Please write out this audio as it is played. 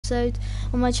episode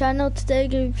on my channel. Today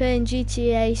we're going to be playing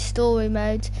GTA Story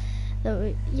Mode.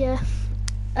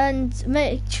 And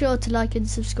make sure to like and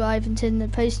subscribe and turn the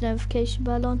post notification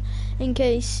bell on, in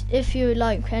case if you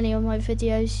like any of my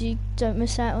videos you don't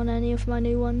miss out on any of my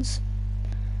new ones.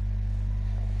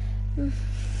 Who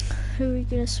are we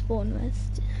going to spawn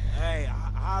with? Hey,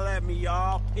 holla at me,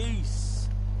 y'all. Peace.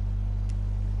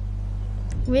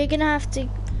 We're gonna have to.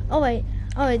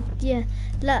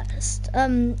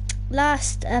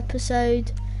 Last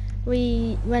episode,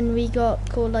 when we got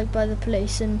called by the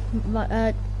police and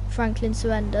Franklin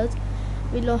surrendered,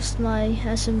 we lost my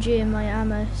SMG and my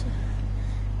ammo. So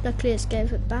luckily, it's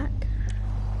gave it back.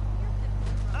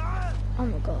 Oh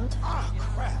my god! Oh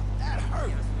crap, that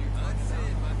hurt.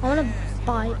 I want a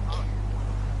bike.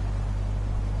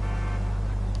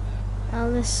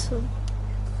 Oh, this will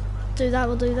do that.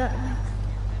 We'll do that.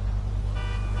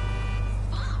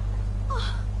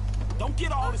 Don't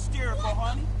get all hysterical,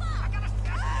 honey.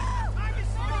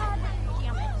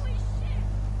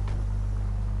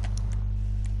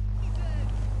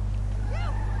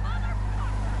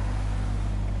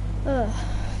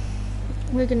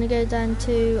 We're gonna go down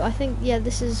to, I think,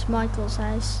 this is Michael's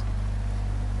house,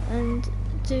 and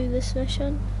do this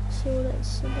mission. See what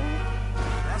it's about.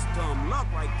 That's dumb luck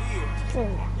right there.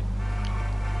 Oh.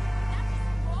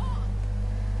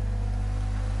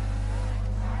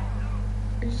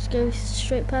 Just go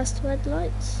straight past the red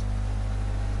lights.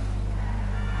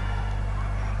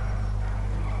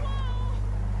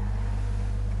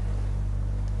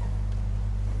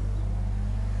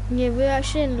 Yeah, we're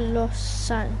actually in Los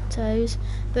Santos,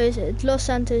 but Los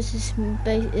Santos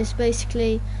is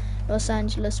basically Los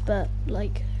Angeles, but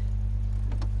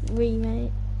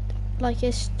remade.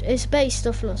 It's based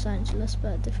off Los Angeles,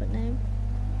 but a different name.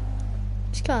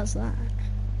 Which car's that?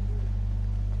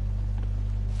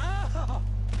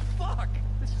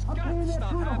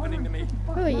 Stop happening to me.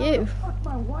 Who are you? Fuck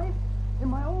my wife in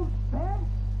my own bed?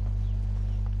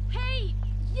 Hey,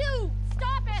 you!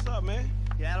 Stop it! What's up, man?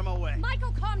 Get out of my way.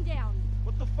 Michael, calm down.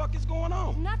 What the fuck is going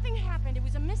on? Nothing happened. It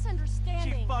was a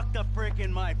misunderstanding. She fucked a brick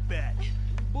in my bed. You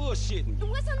bullshitting It me.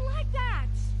 wasn't like that.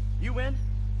 You in?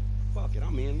 Fuck it,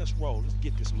 I'm in. Let's roll. Let's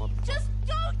get this motherfucker. Just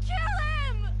don't kill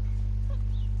him!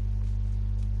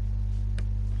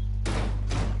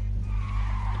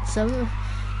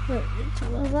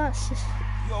 Well, that's just...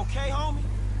 You okay, homie?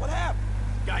 What happened?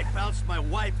 Guy bounced my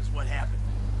wife is what happened.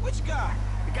 Which guy?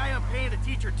 The guy I'm paying to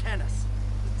teach her tennis.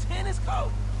 The tennis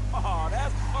coach? Oh,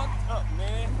 that's fucked up,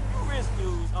 man. You rich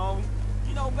dudes, homie.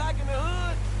 You know, back in the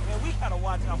hood, man, we gotta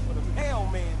watch out for the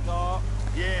mailman, dog.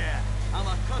 Yeah, I'm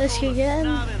a Let's cuckold, get a in.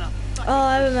 snob, and a fucking Oh,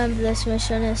 I remember this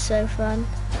mission. It's so fun.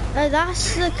 Oh,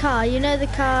 that's the car. You know the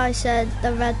car I said,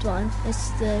 the red one? It's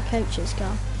the coach's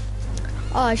car.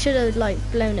 Oh, I should have,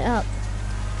 blown it up.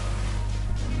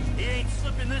 He ain't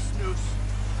slipping this noose.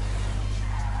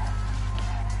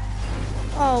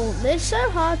 Oh, it's so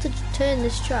hard to turn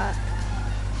this track.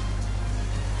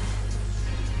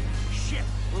 Shit,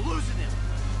 we're losing him.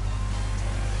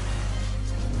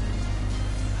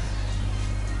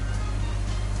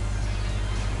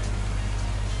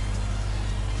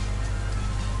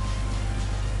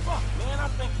 Fuck, man, I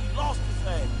think he lost his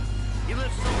ass. He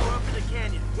lives somewhere up in the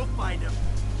canyon. We'll find him.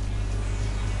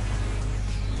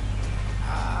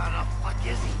 The fuck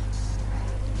is he?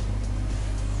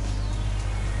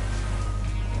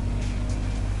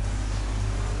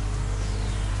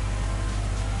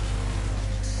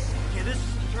 Okay, this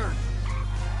is the turn.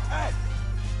 Hey,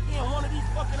 he in one of these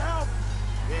fucking houses.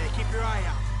 Yeah, keep your eye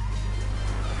out.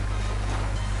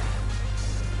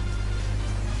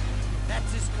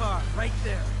 That's his car, right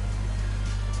there.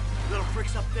 Little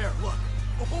prick's up there, look.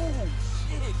 Oh,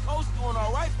 shit, Coach doing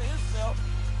all right for himself.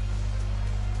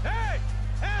 Hey,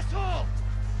 asshole!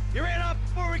 You ran off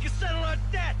before we could settle our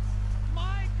debts!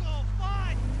 Michael,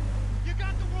 fine! You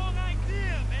got the wrong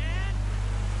idea, man!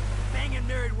 Banging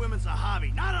married women's a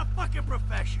hobby, not a fucking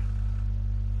profession.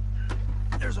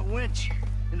 There's a winch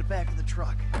in the back of the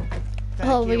truck.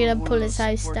 Oh, we're gonna One of pull those his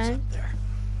house supports down. up there.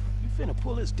 You finna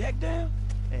pull his deck down?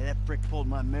 Hey, that brick pulled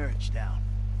my marriage down.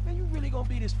 Man, you really gonna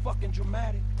be this fucking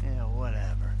dramatic? Yeah,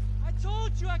 whatever. I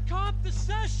told you I comped the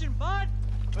session, bud.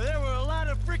 But there were a lot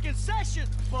of freaking sessions,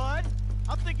 bud!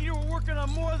 I'm thinking you were working on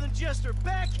more than just her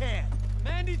backhand.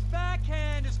 Mandy's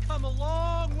backhand has come a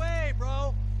long way,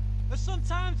 bro. But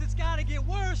sometimes it's gotta get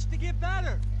worse to get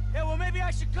better. Yeah, well, maybe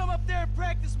I should come up there and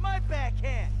practice my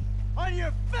backhand. On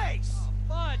your face!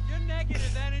 Bud, your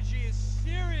negative energy is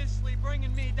seriously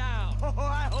bringing me down. Oh,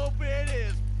 I hope it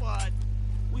is, bud.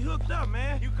 We hooked up,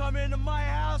 man. You come into my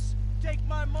house, take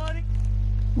my money.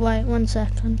 Wait, 1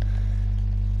 second.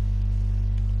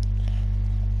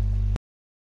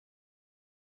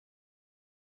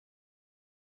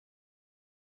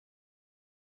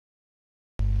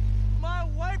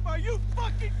 you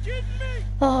fucking kidding me?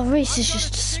 Oh, Reese is I'm just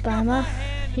a gonna stick up my spammer.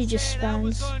 hand He and just say that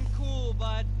was spams. uncool,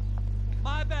 bud.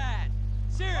 My bad.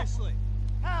 Seriously.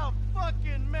 How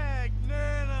fucking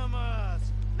magnanimous!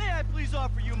 May I please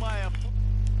offer you my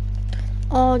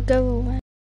Oh, go away.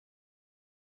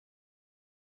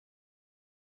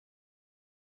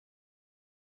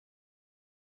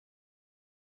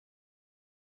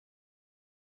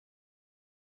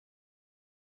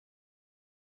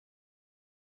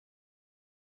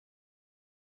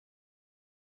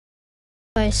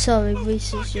 Oh, sorry,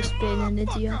 Reese is just being an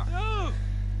idiot. Dude!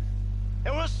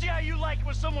 And we'll see how you like it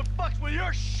when someone fucks with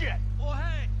your shit! Well,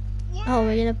 hey. Oh,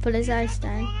 we're gonna put his You eyes got the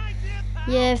down. wrong idea,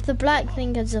 pal. Yeah, if the black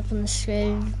thing comes up on the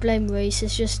screen, blame Reese.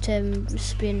 It's just him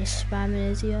just being a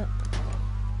spamming idiot.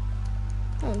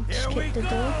 Oh, just Here we kick the go!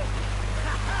 door.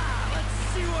 Let's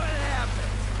see what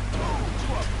happens!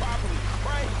 You are probably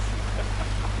crazy.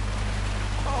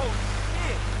 Oh,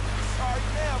 shit. Sorry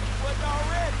now, if you wasn't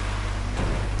already.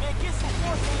 Man, get some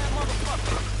force on that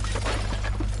motherfucker.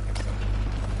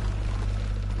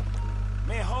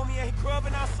 Man, homie ain't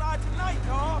grubbing outside tonight,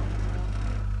 dawg.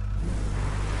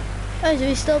 Oh, do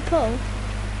we still pull?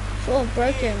 Sort of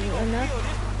broke Yeah, him, you or gonna no? feel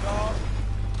this one, dawg.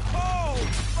 Oh,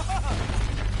 fuck.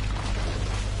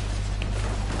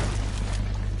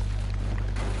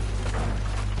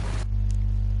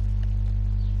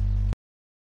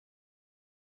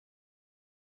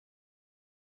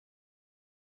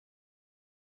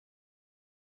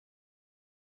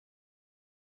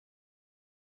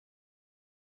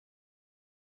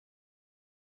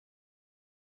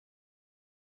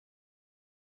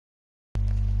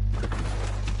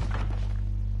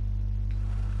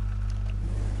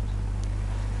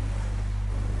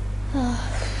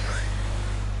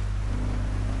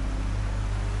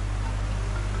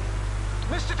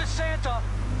 Mr. DeSanta,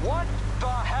 what the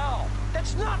hell?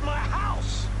 That's not my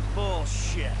house!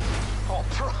 Bullshit. Oh,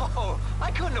 bro,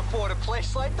 I couldn't afford a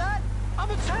place like that. I'm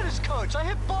a tennis coach. I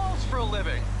hit balls for a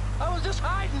living. I was just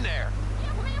hiding there.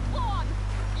 Give me a phone!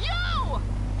 You!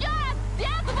 Yes,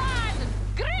 that one!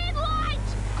 Green light!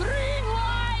 Green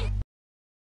light!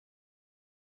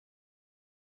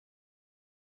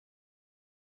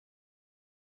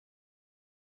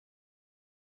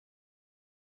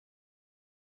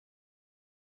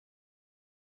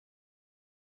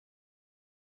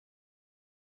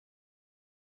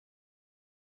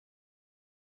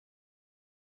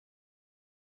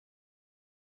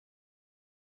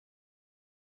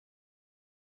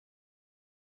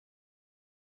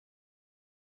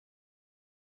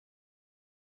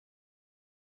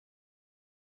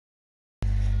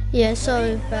 Yeah,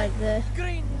 sorry about the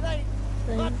Green light!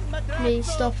 thing. Me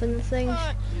stopping the things.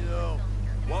 Fuck you!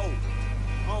 Whoa.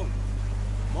 Oh.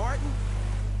 Martin?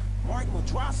 Martin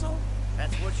Madrasso?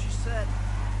 That's what she said.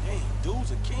 Hey,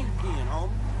 dude's a kingpin, homie.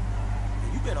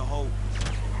 Man, you better hold.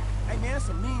 Hey, man, that's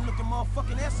some mean-looking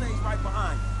motherfucking essays right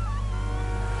behind you.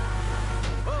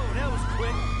 Whoa, that was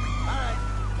quick. Alright,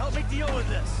 help me deal with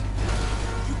this.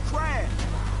 You crashed.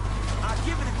 I'll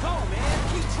give it a go, man.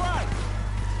 Keep trying.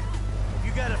 If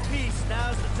you got a piece,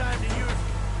 now's the time to use it.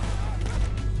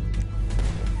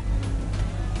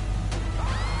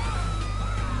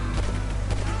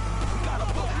 We got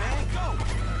a book, man. Go.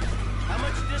 How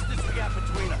much distance we got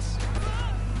between us?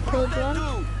 Killed That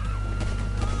one. dude.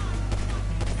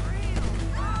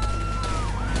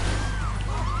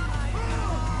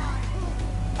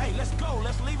 Hey, let's go.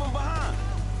 Let's leave him behind.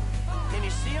 Can you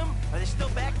see them? Are they still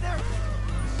back there?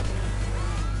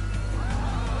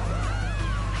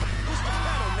 Push the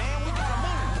pedal, man. We gotta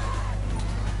move.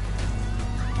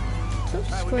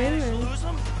 Stop Alright, we managed to screaming. lose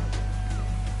them?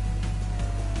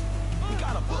 We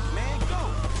got a book, man. Go.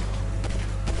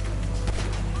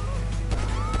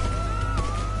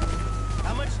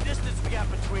 How much distance we got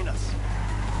between us?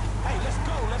 Hey, let's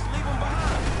go. Let's leave him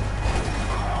behind.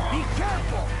 Be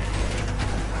careful.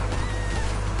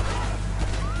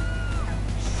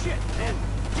 Shit, man.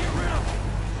 Get rid of him.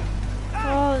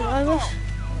 Oh, I wish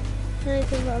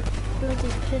anything but a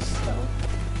bloody pistol.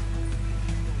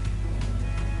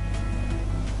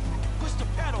 Push the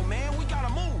pedal, man. We gotta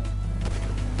move.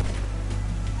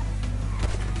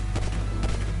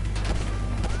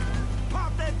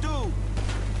 Pop that dude.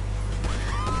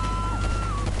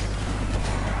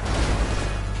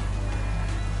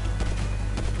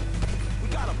 We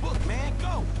got a book, man.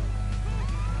 Go.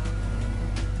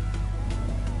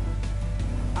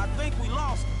 I think we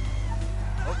lost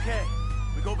him. Okay,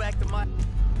 we go back to my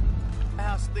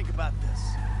house and think about this.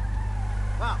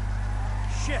 Wow,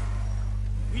 shit.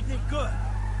 You did good.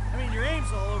 I mean, your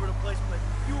aim's all over the place, but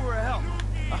you were a help.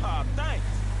 Thanks.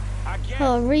 I guess.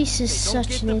 Oh, Reese is Hey, don't such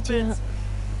get an idiot. defensive.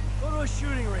 Go to a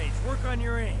shooting range, work on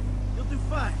your aim.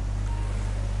 fine.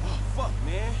 Oh, fuck,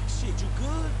 man. Shit, you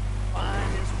good?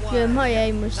 Fine as wine. Yeah, my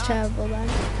aim was terrible then.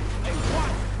 Hey,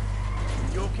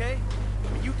 what? You okay?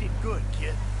 I mean, you did good,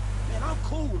 kid. Man, I'm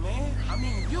cool, man. I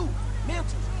mean, you.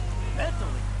 Mentally.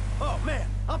 Mentally? Oh, man,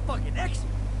 I'm fucking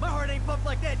excellent. My heart ain't pumped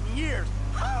like that in years.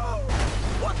 Oh,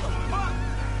 what the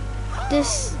fuck?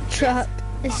 This truck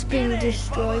is being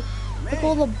destroyed. Look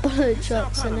all the bullet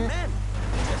shots in it.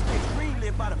 Just get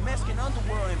greenlit by the Mexican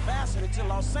underworld ambassador to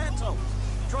Los Santos.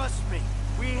 Trust me,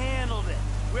 we handled it.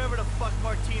 Whoever the fuck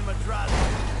Martin Madrazo.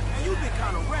 Man, you been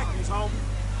kind of reckless, homie.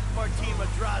 Martin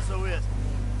Madrazo is.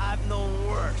 I've known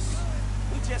worse.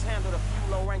 We just handled a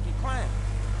few low-ranking crimes.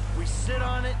 We sit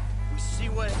on it, we see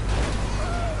what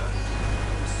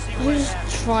Who's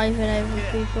happens. driving over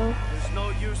Yeah. people? There's no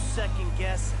use second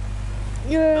guessing.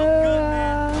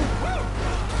 Yeah.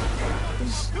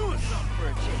 Just doing something for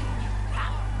a change.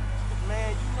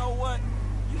 Man, you know what?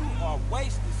 You are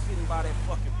wasted sitting by that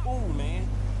fucking pool, man.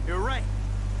 You're right.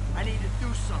 I need to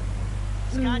do something.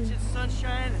 Scotch and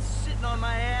sunshine and sitting on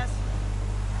my ass.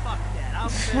 Fuck that. I'll How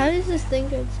finish. does this thing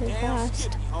go so Damn fast?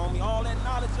 Skippy, homie. All that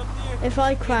knowledge up there. If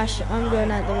I crash, I'm going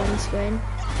out the windscreen.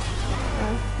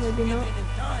 Maybe not. Living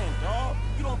and dying, dog.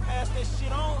 You don't pass that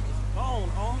shit on, it's gone,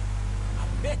 homie. I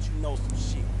bet you know some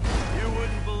shit. You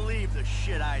wouldn't believe the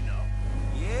shit I know.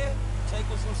 Yeah?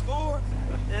 Taking some scores?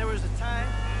 There was a time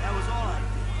that was all I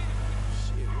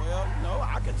Shit, well, no,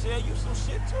 I could tell you some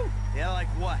shit too. did. Yeah, like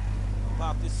what?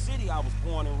 About this city I was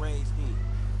born and raised in.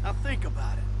 Now think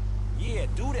about it. Yeah,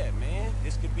 do that, man.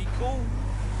 This could be cool.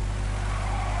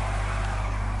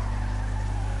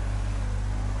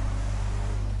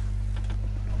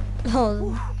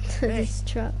 Oh, this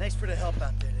truck. Thanks for the help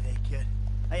out there today, kid.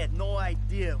 I had no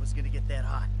idea it was gonna get that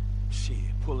hot. Shit,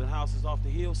 pulling houses off the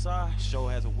hillside sure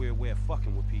has a weird way of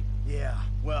fucking with people. Yeah,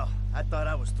 well, I thought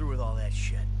I was through with all that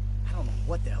shit. I don't know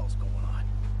what the hell's going on.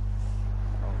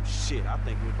 Oh shit, I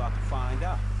think we're about to find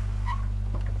out.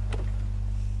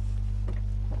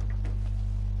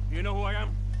 You know who I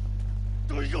am?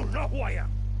 Do you know who I am?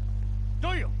 Do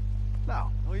you? No.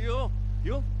 Oh,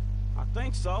 you? I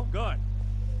think so. Good.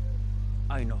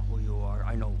 I know who you are.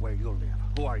 I know where you live.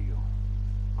 Who are you?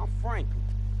 I'm Franklin.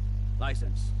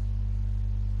 License.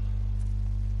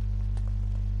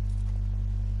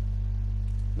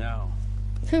 Now,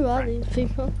 Who are these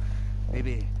people?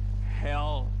 maybe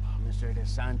help Mr. De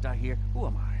Santa here. Who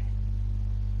am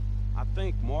I? I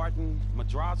think Martin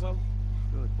Madrazo.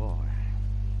 Good boy.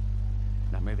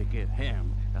 Now maybe give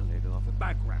him a little of a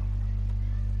background.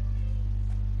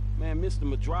 Man, Mr.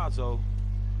 Madrazo...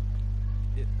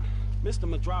 Mr.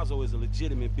 Madrazo is a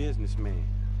legitimate businessman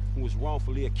who was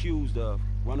wrongfully accused of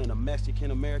running a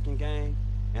Mexican-American gang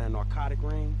and a narcotic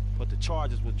ring, but the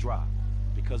charges were dropped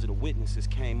because of the witnesses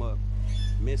came up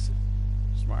missing.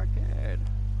 Smart kid.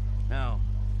 Now,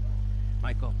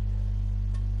 Michael,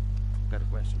 got a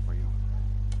question for you.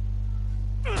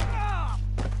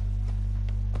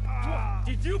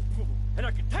 Did you pull an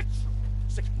architectural,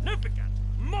 significant,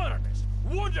 modernist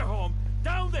wonder home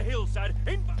down the hillside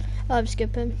in... I'm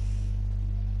skipping.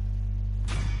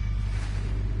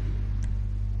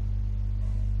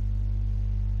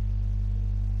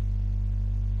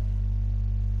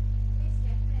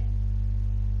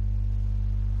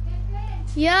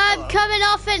 Yeah, I'm coming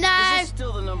off it now. Is this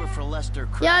still the number for Lester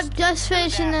Crest? Yeah, I'm just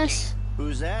finishing this.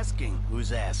 Who's asking?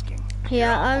 Who's asking?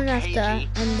 Yeah, I'm gonna have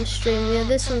to end the stream. Yeah,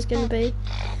 this one's gonna be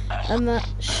a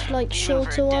much like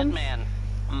shorter one. Man,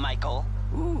 Michael.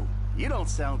 Ooh, you don't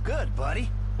sound good, buddy.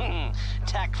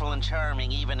 Tactful and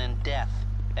charming even in death.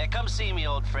 Come see me,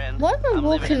 old friend. Why am I I'm living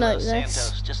walking in like Los this?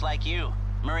 Santos, just like you.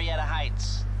 Marietta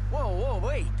Heights. Whoa,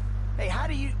 wait. Hey, how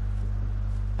do you...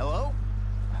 Hello?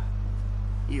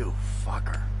 You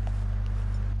fucker.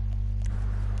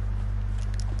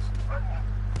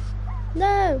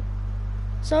 No.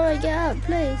 Sorry, get up,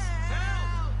 please.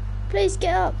 Please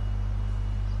get up.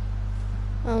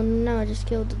 Oh no, I just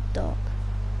killed the dog.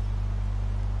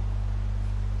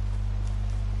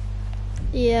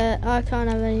 Yeah, I can't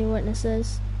have any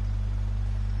witnesses.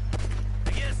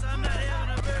 I guess I'm not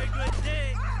having a very good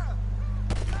day.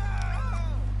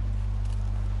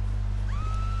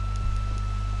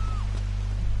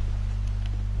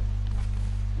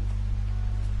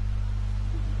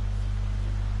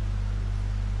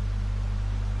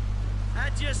 I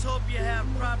just hope you have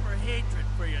proper hatred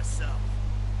for yourself.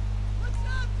 What's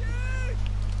up, dude?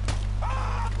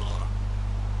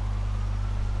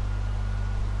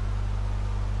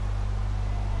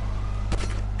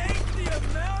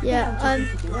 Yeah,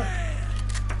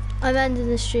 I'm ending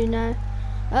the stream now.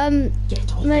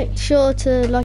 Make sure to like